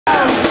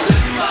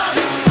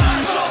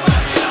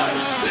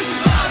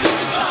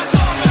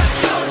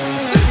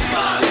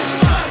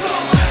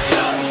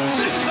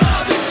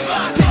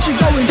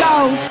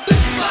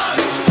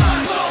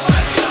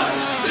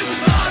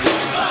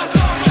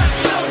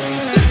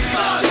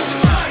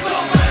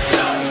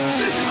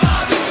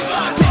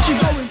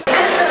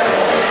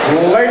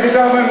Ladies and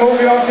gentlemen,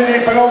 moving on to the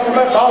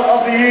penultimate bout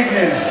of the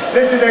evening.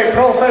 This is a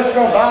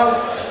professional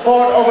bout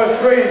fought over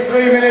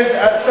 3 minutes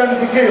at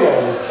 70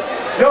 kilos.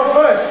 Your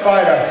first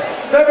fighter,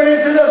 stepping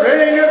into the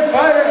ring and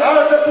fighting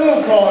out of the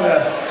blue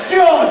corner,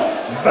 George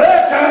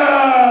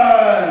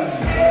Burton!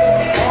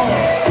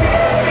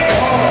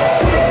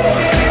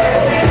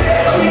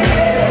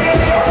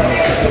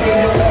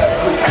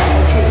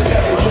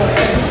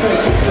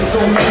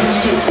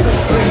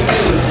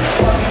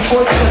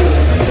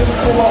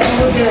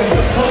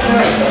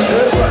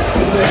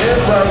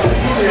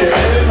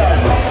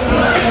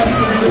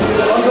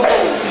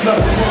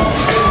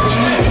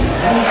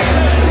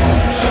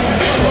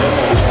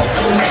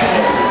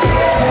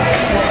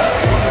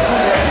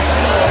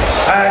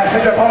 And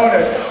his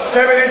opponent,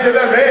 stepping into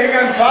the ring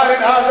and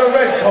fighting out the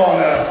red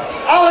corner,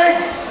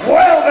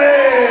 Welby!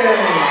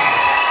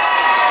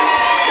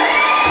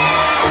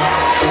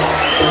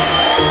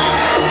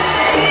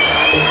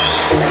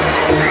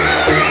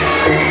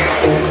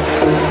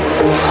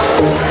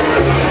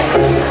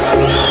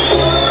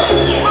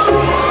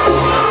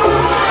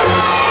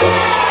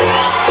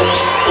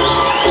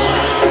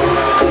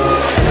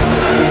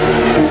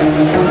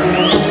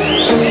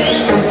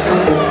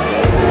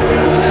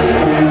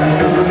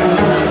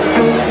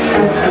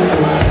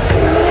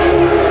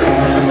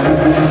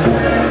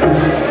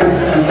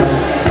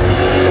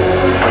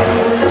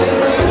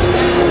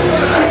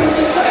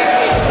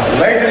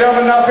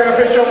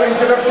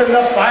 Introduction,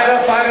 the fighter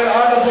fighting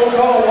out of blue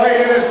corner,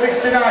 weighing in at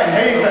 69.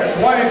 He's at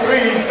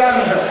 23, he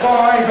stands at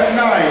 5'9".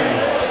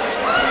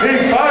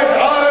 He fights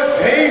out of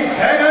Team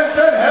Tenant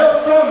and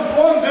hails from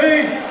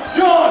Swansea,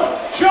 George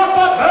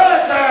 "Chopper"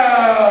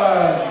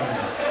 Burton.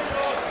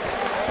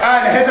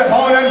 And his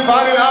opponent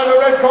fighting out of the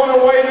red corner,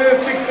 weighing in at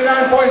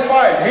 69.5.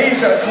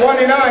 He's at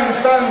 29,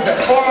 stands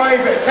at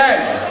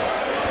 5'10".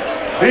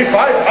 He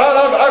fights out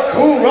of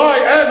Akurei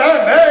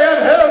MMA and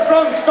hails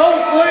from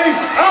Stonesley,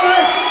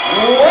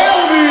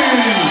 Welby!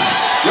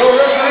 Your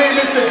referee,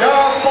 Mr.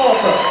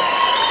 Burton.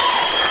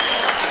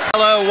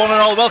 Hello, one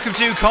and all. Welcome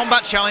to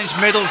Combat Challenge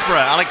Middlesbrough.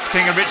 Alex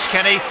King and Rich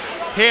Kenny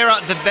here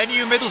at the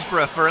venue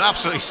Middlesbrough for an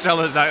absolutely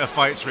stellar night of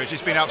fights, Rich.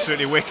 It's been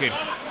absolutely wicked.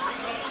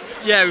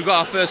 Yeah, we've got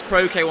our first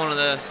Pro K one of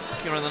the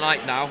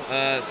night now.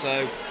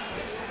 So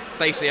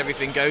basically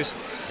everything goes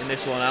in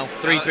this one now.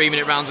 3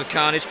 minute rounds of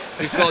carnage.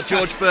 We've got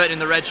George Burton in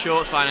the red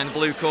shorts fighting in the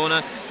blue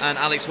corner, and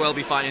Alex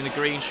Welby fighting in the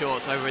green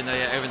shorts over in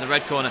the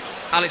red corner.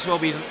 Alex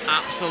Welby is an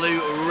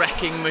absolute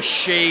wrecking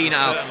machine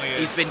now.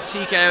 He's been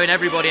TKOing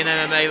everybody in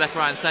MMA left,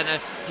 right and centre.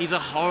 He's a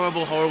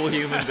horrible, horrible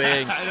human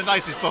being. In the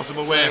nicest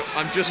possible way.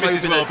 I'm just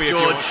hoping that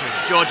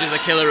George is a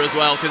killer as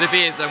well, because if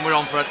he is, then we're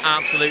on for an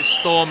absolute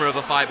stormer of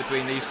a fight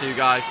between these two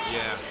guys.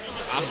 Yeah.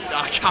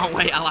 I can't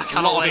wait. I cannot wait.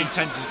 A lot wait. of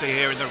intensity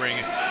here in the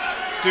ring.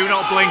 Do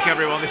not blink,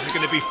 everyone. This is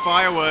going to be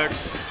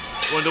fireworks.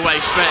 We're underway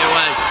straight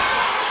away.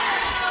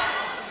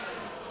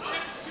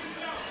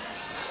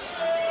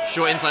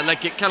 Short inside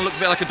leg kick. Kind of look a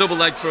bit like a double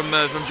leg from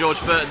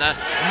George Burton there.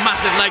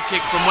 Massive leg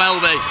kick from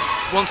Welby.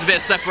 Wants a bit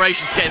of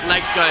separation to get his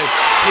legs going.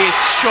 He is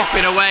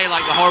chopping away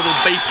like the horrible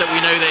beast that we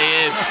know that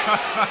he is.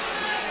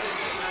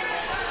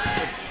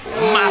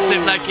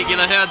 Massive leg kick.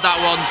 You'll have heard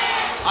that one.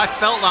 I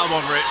felt that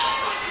one, Rich.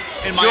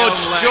 In my own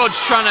leg. George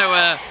trying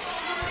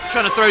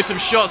to throw some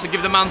shots and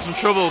give the man some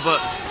trouble, but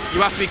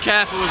you have to be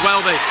careful with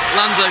Welby.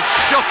 Lands a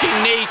shocking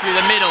knee through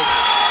the middle.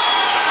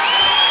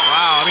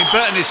 Wow, I mean,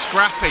 Burton is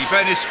scrappy.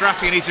 Burton is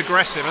scrappy and he's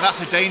aggressive, and that's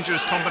a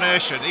dangerous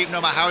combination, even no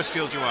matter how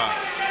skilled you are.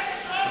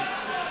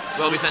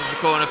 Welby sent to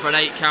the corner for an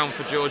 8 count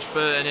for George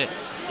Burton.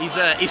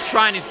 He's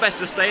trying his best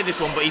to stay in this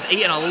one, but he's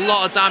eating a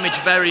lot of damage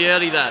very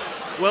early there.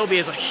 Welby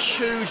is a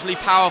hugely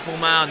powerful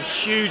man,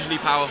 hugely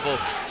powerful.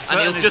 And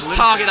he'll just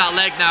target that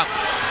leg now.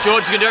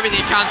 George is going to do everything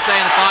he can to stay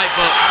in the fight,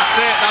 but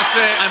that's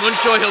it. I'm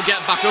unsure he'll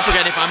get back up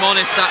again, if I'm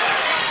honest.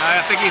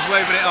 I think he's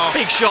waving it off.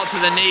 Big shot to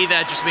the knee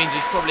there just means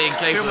he's probably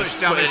incapable of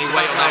putting any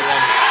weight on that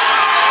one.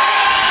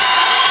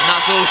 And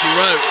that's all she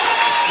wrote.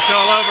 It's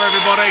all over,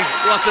 everybody.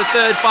 Well, that's the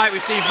third fight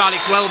we've seen from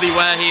Alex Welby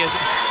where he has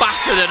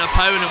battered an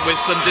opponent with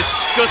some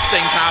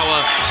disgusting power.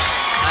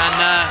 And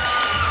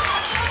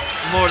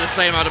more of the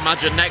same, I'd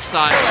imagine, next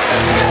time.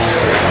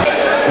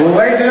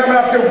 Ladies and gentlemen,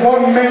 after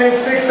 1 minute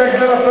 6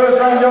 seconds of the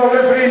first round, your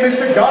referee,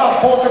 Mr.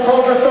 Porter,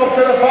 calls a stop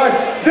to the fight,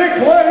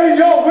 declaring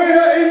your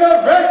winner in the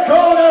red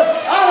corner,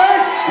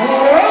 Alex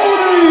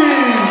Welby.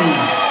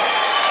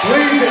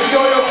 Please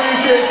show your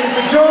appreciation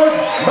for George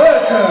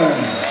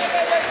Burton.